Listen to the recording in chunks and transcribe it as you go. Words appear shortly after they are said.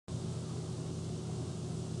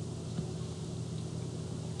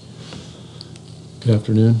Good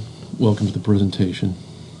afternoon. Welcome to the presentation.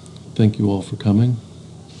 Thank you all for coming.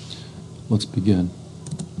 Let's begin.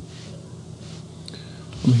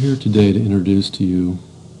 I'm here today to introduce to you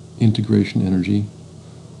Integration Energy,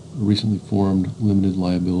 a recently formed limited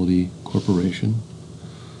liability corporation.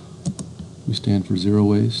 We stand for zero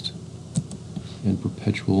waste and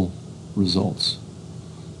perpetual results.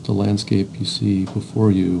 The landscape you see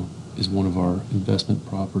before you is one of our investment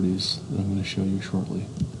properties that I'm going to show you shortly.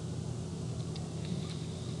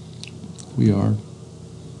 We are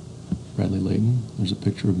Bradley Layton. There's a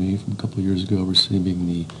picture of me from a couple of years ago receiving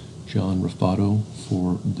the John Raffato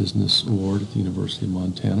for Business Award at the University of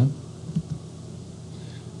Montana.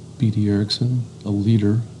 B.D. Erickson, a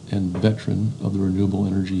leader and veteran of the renewable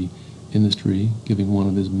energy industry, giving one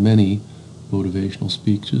of his many motivational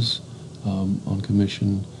speeches on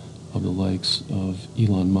commission of the likes of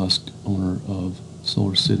Elon Musk, owner of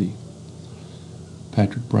Solar City.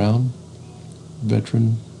 Patrick Brown,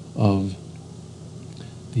 veteran of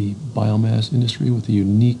the biomass industry with a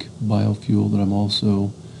unique biofuel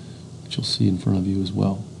that you'll see in front of you as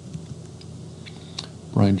well.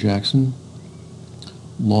 Brian Jackson,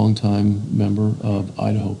 longtime member of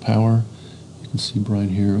Idaho Power. You can see Brian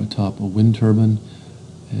here atop a wind turbine,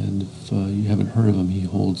 and if you haven't heard of him, he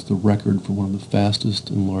holds the record for one of the fastest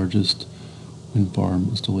and largest wind farm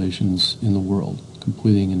installations in the world,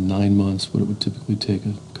 completing in 9 months what it would typically take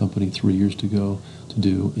a company 3 years to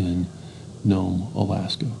do in Nome,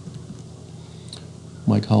 Alaska.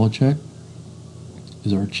 Mike Holacek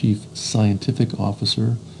is our Chief Scientific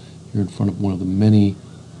Officer here in front of one of the many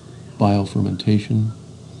biofermentation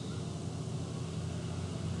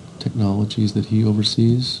technologies that he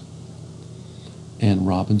oversees. Ann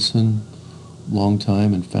Robinson, longtime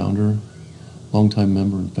member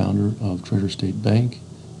and founder of Treasure State Bank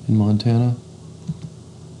in Montana.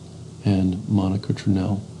 And Monica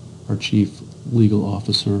Trinnell, our Chief Legal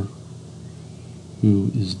Officer,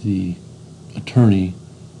 who is the attorney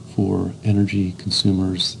for energy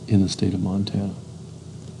consumers in the state of Montana.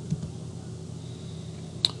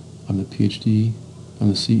 I'm the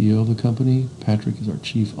CEO of the company. Patrick is our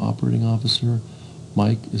Chief Operating Officer.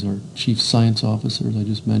 Mike is our Chief Science Officer, as I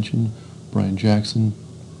just mentioned. Brian Jackson,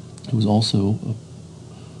 who is also a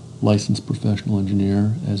licensed professional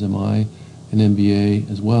engineer, as am I, an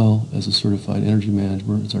MBA, as well as a certified energy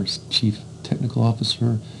manager, is our Chief Technical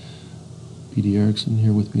Officer. B.D. Erickson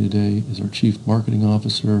here with me today is our Chief Marketing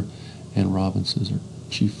Officer, and Robinson is our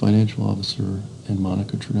Chief Financial Officer, and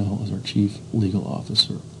Monica Trinnell is our Chief Legal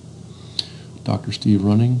Officer. Dr. Steve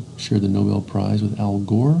Running shared the Nobel Prize with Al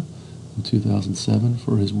Gore in 2007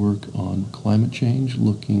 for his work on climate change,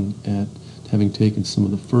 looking at having taken some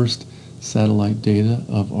of the first satellite data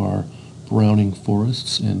of our browning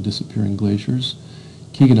forests and disappearing glaciers.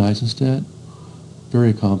 Keegan Eisenstadt, very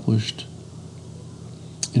accomplished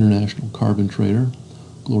international carbon trader.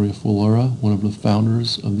 Gloria Folora, one of the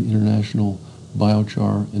founders of the International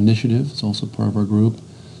Biochar Initiative, is also part of our group.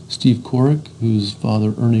 Steve Korick, whose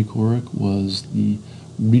father, Ernie Korick, was the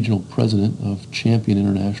regional president of Champion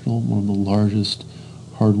International, one of the largest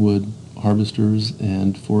hardwood harvesters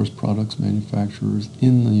and forest products manufacturers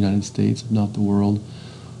in the United States, if not the world.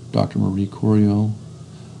 Dr. Marie Corio,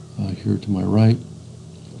 here to my right,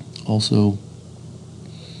 also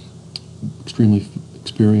extremely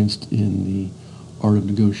experienced in the art of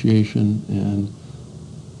negotiation and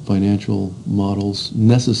financial models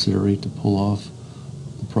necessary to pull off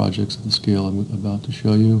the projects at the scale I'm about to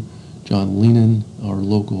show you. John Leenan, our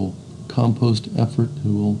local compost effort,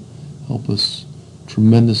 who will help us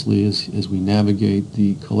tremendously as we navigate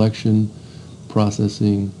the collection,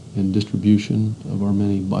 processing, and distribution of our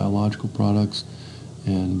many biological products.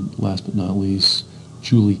 And last but not least,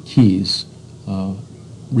 Julie Keys,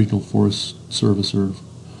 Regional Forest Service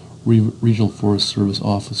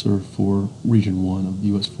Officer for Region 1 of the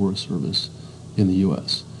U.S. Forest Service in the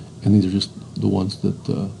U.S. And these are just the ones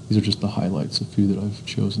these are just the highlights, a few that I've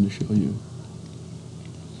chosen to show you.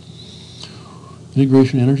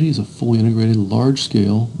 Integration Energy is a fully integrated,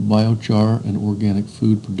 large-scale biochar and organic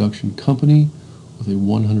food production company with a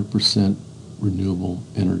 100% renewable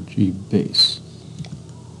energy base.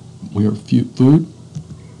 We are food,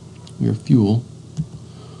 we are fuel,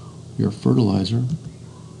 we are fertilizer,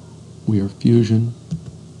 we are fusion,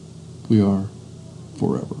 we are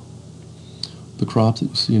forever. The crops that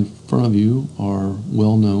you see in front of you are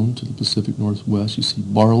well known to the Pacific Northwest. You see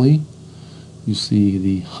barley, you see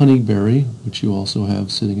the honeyberry, which you also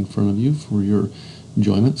have sitting in front of you for your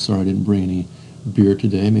enjoyment. Sorry I didn't bring any beer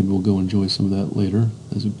today. Maybe we'll go enjoy some of that later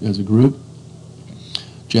as a group.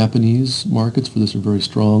 Japanese markets for this are very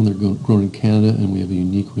strong. They're grown in Canada, and we have a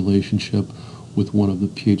unique relationship with one of the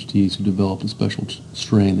PhDs who developed a special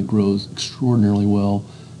strain that grows extraordinarily well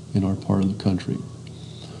in our part of the country.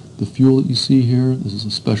 The fuel that you see here, this is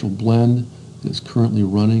a special blend that is currently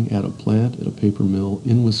running at a plant at a paper mill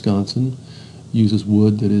in Wisconsin. Uses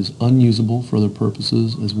wood that is unusable for other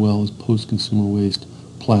purposes, as well as post-consumer waste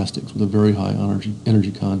plastics with a very high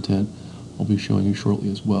energy content I'll be showing you shortly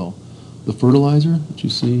as well. The fertilizer that you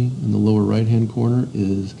see in the lower right-hand corner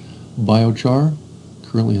is biochar.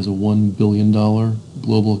 Currently has a $1 billion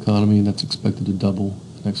global economy, and that's expected to double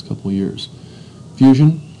the next couple of years.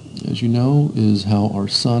 Fusion, as you know, is how our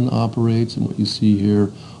sun operates, and what you see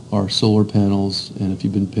here are solar panels. And if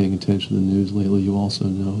you've been paying attention to the news lately, you also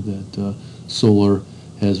know that solar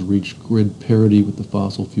has reached grid parity with the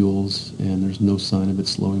fossil fuels, and there's no sign of it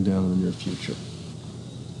slowing down in the near future.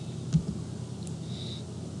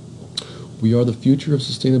 We are the future of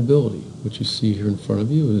sustainability. What you see here in front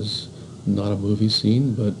of you is not a movie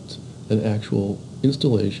scene, but an actual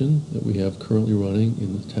installation that we have currently running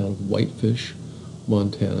in the town of Whitefish,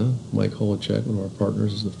 Montana. Mike Holacek, one of our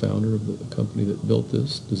partners, is the founder of the company that built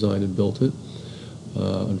this, designed and built it.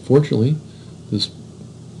 Unfortunately, this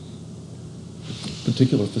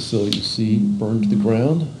particular facility you see burned to the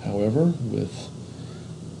ground. However, with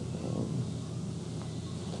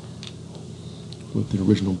the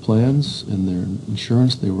original plans and their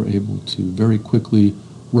insurance, they were able to very quickly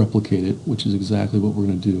replicate it, which is exactly what we're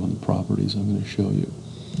going to do on the properties I'm going to show you.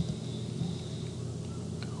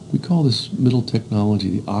 We call this middle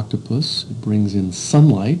technology the octopus. It brings in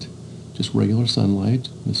sunlight, just regular sunlight,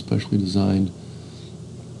 an especially designed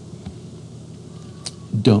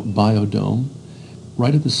biodome.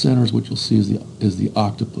 Right at the center is what you'll see is the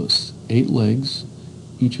octopus. 8 legs,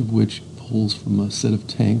 each of which pulls from a set of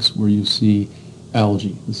tanks where you see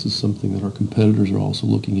algae. This is something that our competitors are also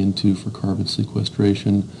looking into for carbon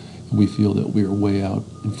sequestration, and we feel that we are way out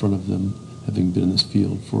in front of them, having been in this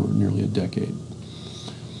field for nearly a decade.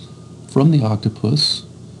 From the octopus,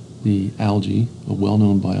 the algae, a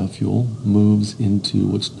well-known biofuel, moves into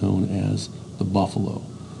what's known as the buffalo,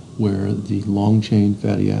 where the long-chain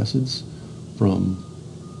fatty acids from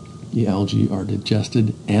the algae are digested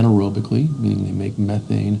anaerobically, meaning they make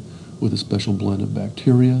methane with a special blend of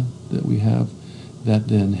bacteria that we have. That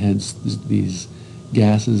then heads, these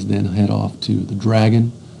gases then head off to the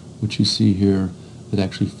dragon, which you see here, that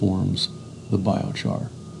actually forms the biochar.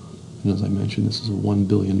 And as I mentioned, this is a $1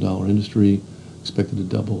 billion industry, expected to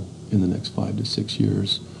double in the next 5 to 6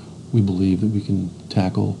 years. We believe that we can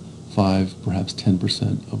tackle 5, perhaps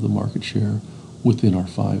 10% of the market share within our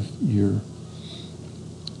 5-year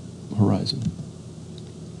horizon.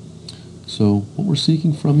 So what we're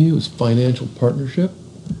seeking from you is financial partnership.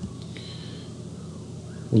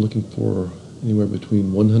 We're looking for anywhere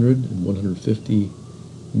between $100 and $150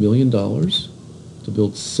 million to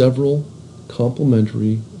build several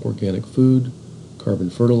complementary organic food, carbon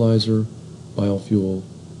fertilizer, biofuel,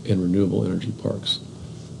 and renewable energy parks.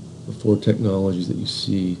 The 4 technologies that you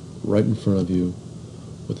see right in front of you,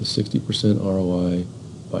 with a 60% ROI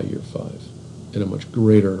by year 5, and a much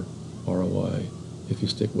greater ROI if you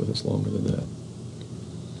stick with us longer than that.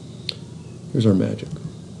 Here's our magic.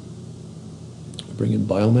 We bring in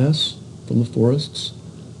biomass from the forests,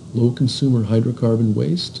 low consumer hydrocarbon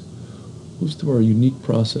waste, moves through our unique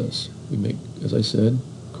process. We make, as I said,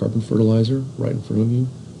 carbon fertilizer right in front of you,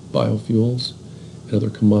 biofuels, and other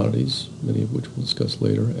commodities, many of which we'll discuss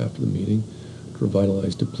later after the meeting, to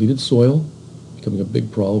revitalize depleted soil, becoming a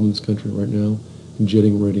big problem in this country right now, and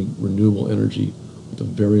generating renewable energy with a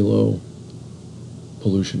very low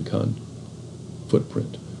pollution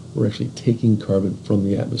footprint. We're actually taking carbon from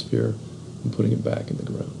the atmosphere and putting it back in the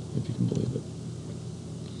ground, if you can believe it.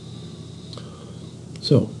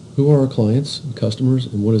 So, who are our clients and customers,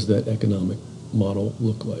 and what does that economic model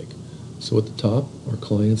look like? So at the top, our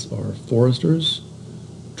clients are foresters,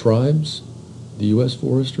 tribes, the U.S.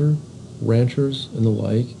 forester, ranchers, and the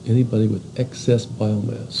like, anybody with excess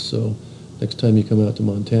biomass. So next time you come out to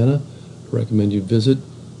Montana, I recommend you visit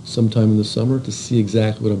sometime in the summer to see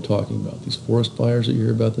exactly what I'm talking about. These forest fires that you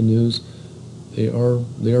hear about in the news, they are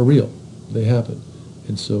real. They happen.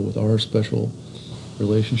 And so with our special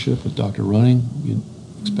relationship with Dr. Running, we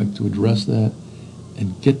expect to address that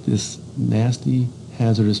and get this nasty,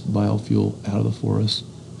 hazardous biofuel out of the forest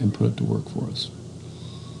and put it to work for us.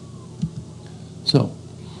 So,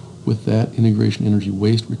 with that, Integration Energy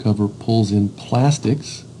Waste Recover pulls in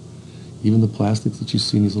plastics, even the plastics that you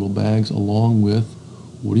see in these little bags, along with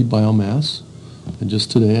woody biomass. And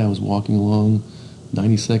just today I was walking along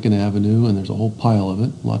 92nd Avenue, and there's a whole pile of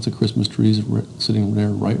it, lots of Christmas trees sitting there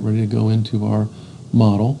right ready to go into our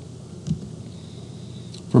model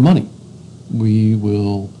for money. We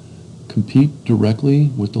will compete directly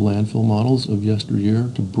with the landfill models of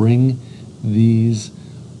yesteryear to bring these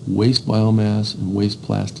waste biomass and waste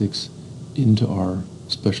plastics into our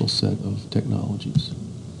special set of technologies.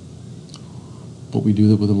 What we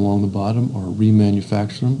do with them along the bottom are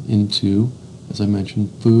remanufacture them into, as I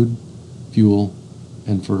mentioned, food, fuel,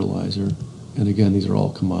 and fertilizer. And again, these are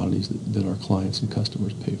all commodities that our clients and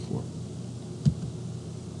customers pay for.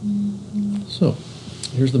 So,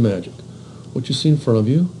 here's the magic. What you see in front of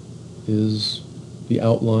you is the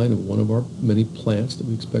outline of one of our many plants that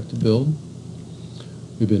we expect to build.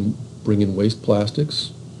 We've been bringing waste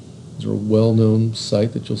plastics. These are a well-known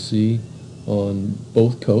site that you'll see on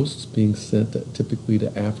both coasts, being sent typically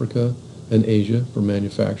to Africa and Asia for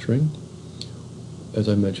manufacturing. As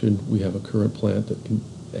I mentioned, we have a current plant that can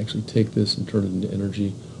actually take this and turn it into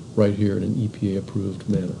energy right here in an EPA-approved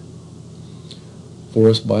manner.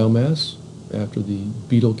 Forest biomass, after the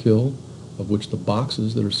beetle kill, of which the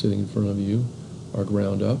boxes that are sitting in front of you are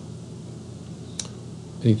ground up.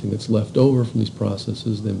 Anything that's left over from these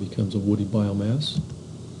processes then becomes a woody biomass,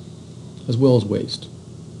 as well as waste.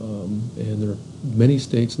 And there are many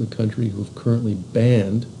states in the country who have currently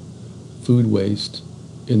banned food waste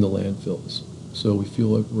in the landfills. So we feel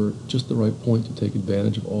like we're at just the right point to take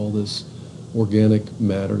advantage of all this organic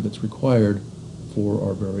matter that's required for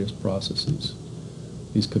our various processes.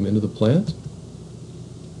 These come into the plant,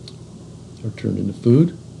 are turned into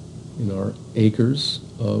food in our acres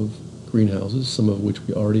of greenhouses, some of which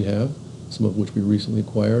we already have, some of which we recently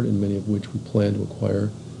acquired, and many of which we plan to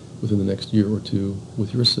acquire within the next year or two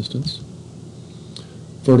with your assistance.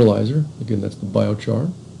 Fertilizer, again, that's the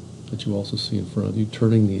biochar that you also see in front of you,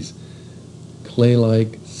 turning these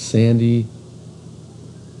clay-like, sandy,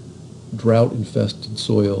 drought-infested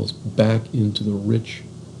soils back into the rich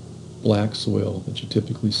black soil that you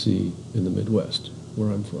typically see in the Midwest,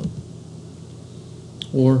 where I'm from.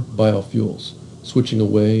 Or biofuels, switching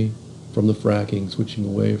away from the fracking, switching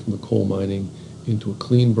away from the coal mining into a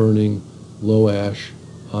clean-burning, low-ash,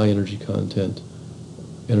 high-energy content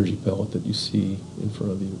energy pellet that you see in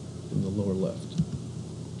front of you in the lower left.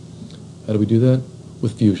 How do we do that?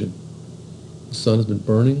 With fusion. The sun has been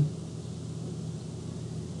burning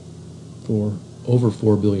for over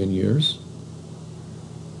 4 billion years.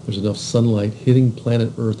 There's enough sunlight hitting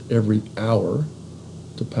planet Earth every hour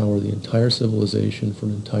to power the entire civilization for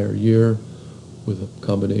an entire year with a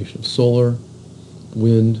combination of solar,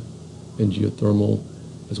 wind, and geothermal,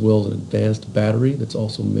 as well as an advanced battery that's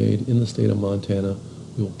also made in the state of Montana.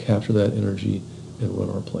 We will capture that energy and run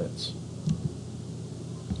our plants.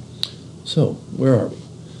 So, where are we?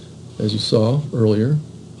 As you saw earlier,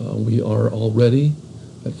 we are already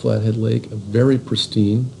at Flathead Lake, a very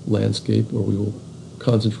pristine landscape where we will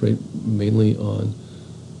concentrate mainly on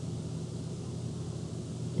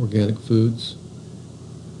organic foods,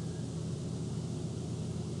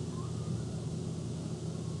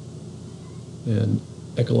 and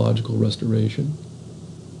ecological restoration.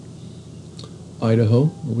 Idaho,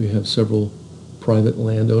 where we have several private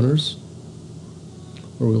landowners,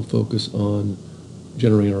 where we'll focus on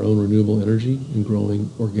generating our own renewable energy and growing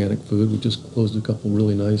organic food. We just closed a couple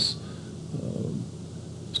really nice,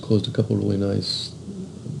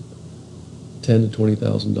 $10,000 to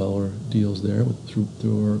 $20,000 deals there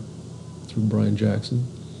through Brian Jackson.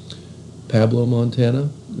 Pablo, Montana.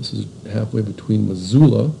 This is halfway between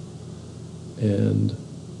Missoula and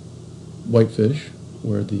Whitefish,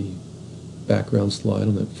 where the background slide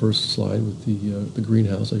on that first slide with the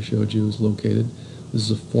greenhouse I showed you is located. This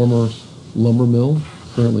is a former lumber mill,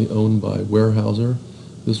 currently owned by Weyerhaeuser.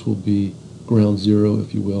 This will be ground zero,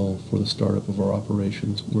 if you will, for the startup of our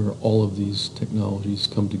operations, where all of these technologies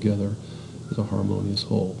come together as a harmonious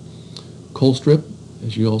whole. Colstrip,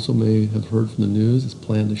 as you also may have heard from the news, is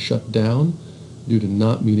planned to shut down due to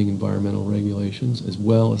not meeting environmental regulations, as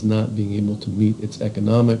well as not being able to meet its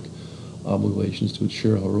economic obligations to its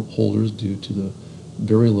shareholders due to the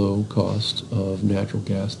very low cost of natural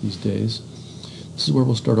gas these days. This is where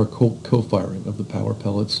we'll start our co-firing of the power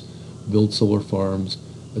pellets, build solar farms,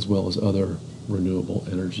 as well as other renewable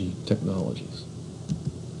energy technologies.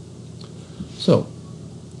 So,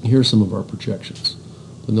 here are some of our projections.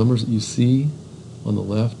 The numbers that you see on the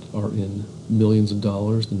left are in millions of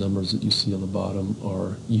dollars. The numbers that you see on the bottom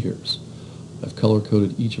are years. I've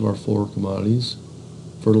color-coded each of our four commodities: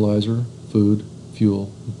 fertilizer, food,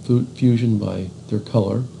 fuel, and fusion by their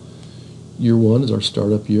color. Year one is our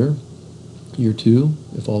startup year. Year two,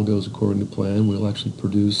 if all goes according to plan, we'll actually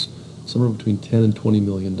produce somewhere between $10 and $20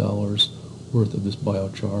 million worth of this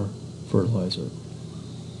biochar fertilizer.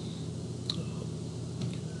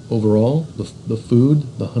 Overall, the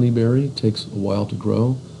food, the honeyberry, takes a while to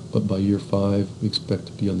grow. but by year 5, we expect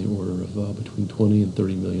to be on the order of between $20 and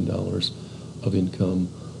 $30 million of income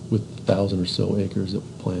with 1,000 or so acres that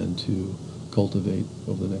we plan to cultivate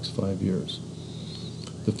over the next 5 years.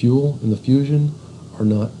 The fuel and the fusion are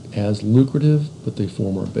not as lucrative, but they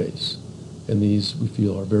form our base. And these, we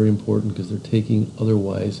feel, are very important because they're taking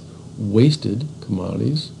otherwise wasted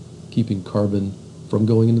commodities, keeping carbon from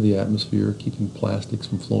going into the atmosphere, keeping plastics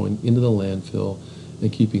from flowing into the landfill,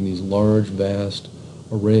 and keeping these large, vast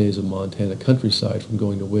arrays of Montana countryside from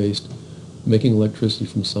going to waste, making electricity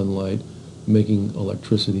from sunlight, making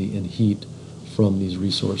electricity and heat from these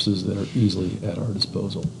resources that are easily at our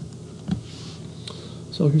disposal.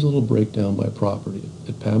 So here's a little breakdown by property.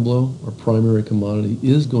 At Pablo, our primary commodity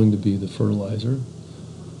is going to be the fertilizer,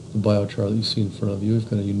 the biochar that you see in front of you. We've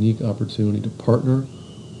got a unique opportunity to partner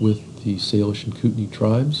with the Salish and Kootenai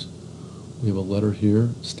tribes. We have a letter here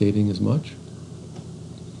stating as much.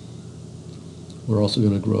 We're also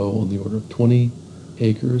going to grow on the order of 20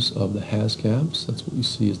 acres of the HASCAPs. That's what you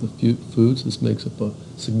see as the foods. This makes up a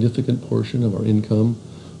significant portion of our income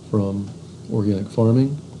from organic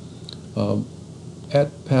farming.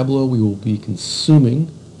 At Pablo, we will be consuming,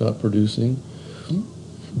 not producing,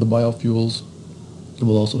 the biofuels, and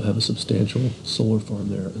we'll also have a substantial solar farm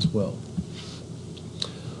there as well.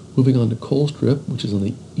 Moving on to Colstrip, which is on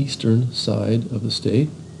the eastern side of the state,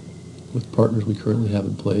 with partners we currently have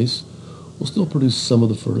in place. We'll still produce some of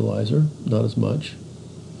the fertilizer, not as much.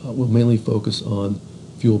 We'll mainly focus on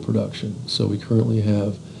fuel production. So we currently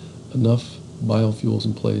have enough biofuels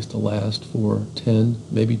in place to last for 10,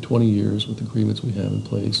 maybe 20 years with agreements we have in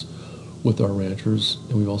place with our ranchers.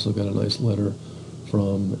 And we've also got a nice letter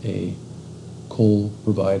from a coal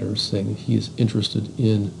provider saying that he is interested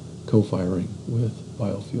in co-firing with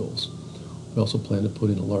biofuels. We also plan to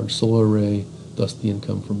put in a large solar array, thus the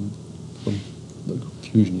income from the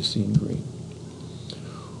fusion you see in green.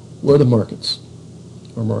 Where are the markets?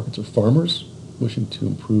 Our markets are farmers wishing to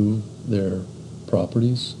improve their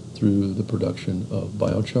properties through the production of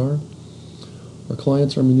biochar. Our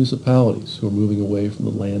clients are municipalities who are moving away from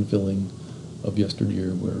the landfilling of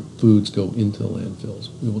yesteryear where foods go into the landfills.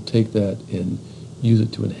 We will take that and use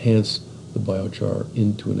it to enhance the biochar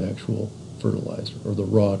into an actual fertilizer, or the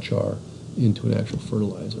raw char into an actual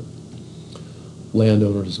fertilizer.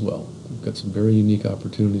 Landowners as well. We've got some very unique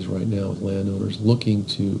opportunities right now with landowners looking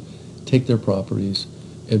to take their properties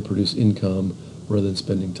and produce income rather than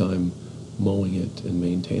spending time mowing it and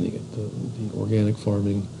maintaining it. The organic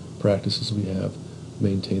farming practices we have,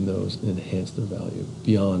 maintain those and enhance their value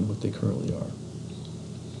beyond what they currently are.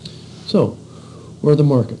 So, where are the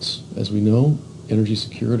markets? As we know, energy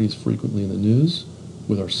security is frequently in the news.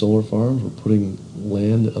 With our solar farms, we're putting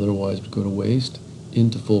land that otherwise would go to waste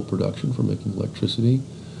into full production for making electricity.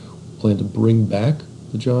 We plan to bring back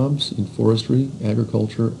the jobs in forestry,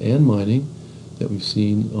 agriculture, and mining that we've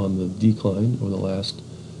seen on the decline over the last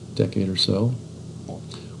decade or so.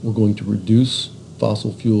 We're going to reduce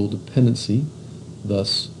fossil fuel dependency,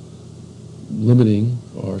 thus limiting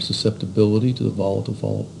our susceptibility to the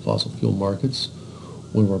volatile fossil fuel markets.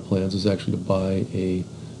 One of our plans is actually to buy a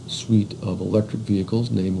suite of electric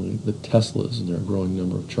vehicles, namely the Teslas, and there are a growing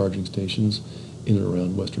number of charging stations in and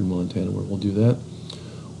around western Montana where we'll do that.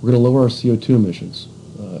 We're going to lower our CO2 emissions.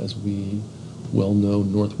 As we well know,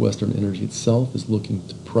 Northwestern Energy itself is looking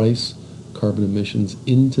to price carbon emissions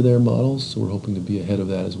into their models, so we're hoping to be ahead of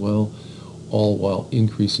that as well, all while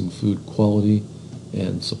increasing food quality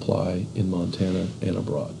and supply in Montana and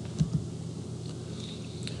abroad.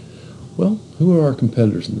 Well, who are our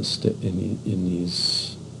competitors in this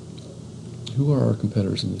Who are our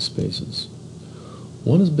competitors in these spaces?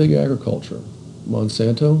 One is big agriculture.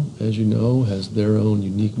 Monsanto, as you know, has their own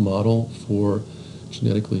unique model for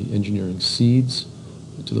genetically engineering seeds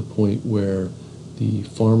to the point where the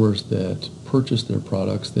farmers that purchase their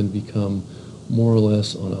products then become more or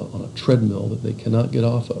less on a treadmill that they cannot get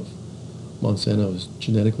off of. Monsanto has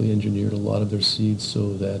genetically engineered a lot of their seeds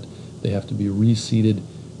so that they have to be reseeded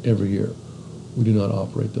every year. We do not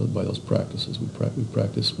operate by those practices. We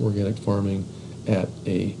practice organic farming at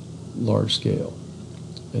a large scale,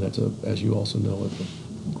 and that's, as you also know,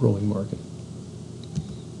 a growing market.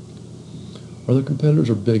 Other competitors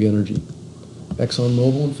are big energy.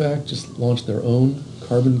 ExxonMobil, in fact, just launched their own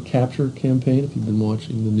carbon capture campaign. If you've been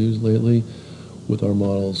watching the news lately, with our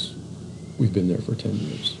models, we've been there for 10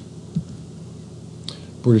 years.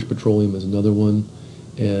 British Petroleum is another one,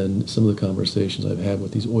 and some of the conversations I've had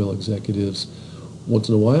with these oil executives, once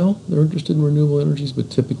in a while they're interested in renewable energies,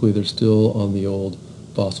 but typically they're still on the old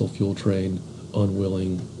fossil fuel train,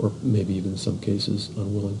 unwilling, or maybe even in some cases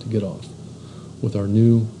unwilling to get off. With our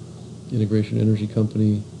new integration energy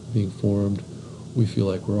company being formed, we feel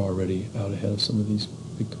like we're already out ahead of some of these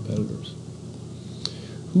big competitors.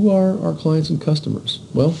 Who are our clients and customers?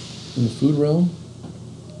 Well, in the food realm,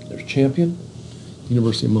 there's Champion.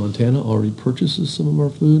 University of Montana already purchases some of our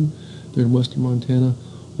food. They're in western Montana.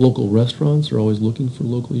 Local restaurants are always looking for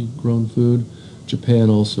locally grown food. Japan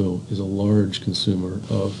also is a large consumer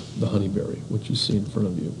of the honeyberry, which you see in front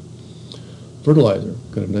of you. Fertilizer.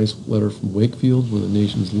 Got a nice letter from Wakefield, one of the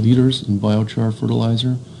nation's leaders in biochar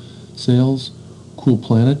fertilizer sales. Cool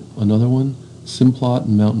Planet, another one. Simplot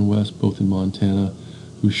and Mountain West, both in Montana,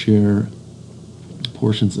 who share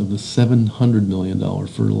portions of the $700 million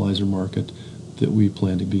fertilizer market that we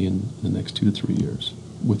plan to be in the next 2 to 3 years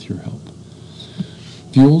with your help.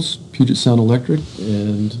 Fuels, Puget Sound Electric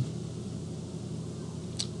and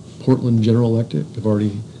Portland General Electric have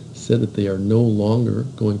already said that they are no longer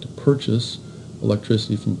going to purchase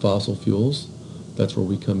electricity from fossil fuels. That's where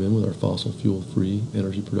we come in with our fossil fuel-free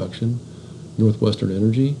energy production. Northwestern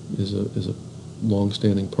Energy is a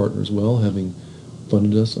long-standing partner as well, having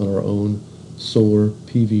funded us on our own solar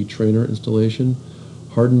PV trainer installation.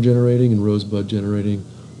 Hardin Generating and Rosebud Generating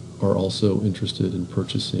are also interested in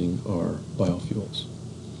purchasing our biofuels.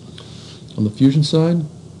 On the fusion side,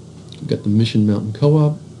 we've got the Mission Mountain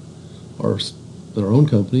Co-op, our own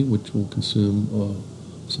company, which will consume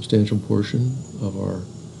a substantial portion of our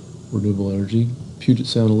renewable energy. Puget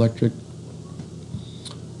Sound Electric,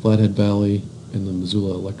 Flathead Valley, and the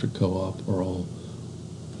Missoula Electric Co-op are all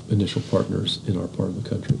initial partners in our part of the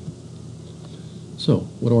country. So,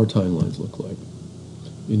 what do our timelines look like?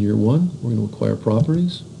 In year 1, we're going to acquire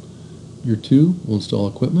properties. Year 2, we'll install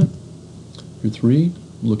equipment. Year 3,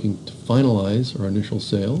 looking to finalize our initial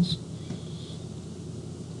sales.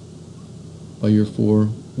 By year 4,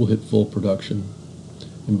 we'll hit full production.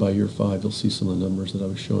 And by year 5, you'll see some of the numbers that I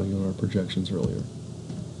was showing you on our projections earlier.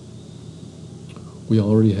 We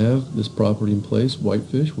already have this property in place,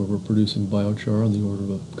 Whitefish, where we're producing biochar on the order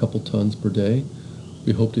of a couple tons per day.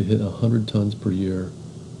 We hope to hit 100 tons per year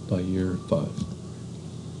by year 5.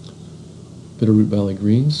 Bitterroot Valley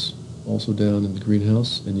Greens, also down in the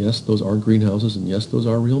greenhouse. And yes, those are greenhouses, and yes, those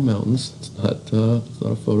are real mountains. It's not a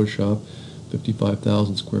Photoshop.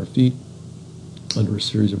 55,000 square feet under a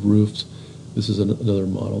series of roofs. This is another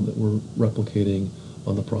model that we're replicating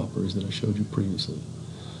on the properties that I showed you previously.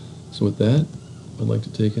 So with that, I'd like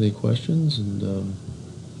to take any questions and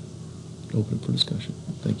open it for discussion.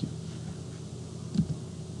 Thank you.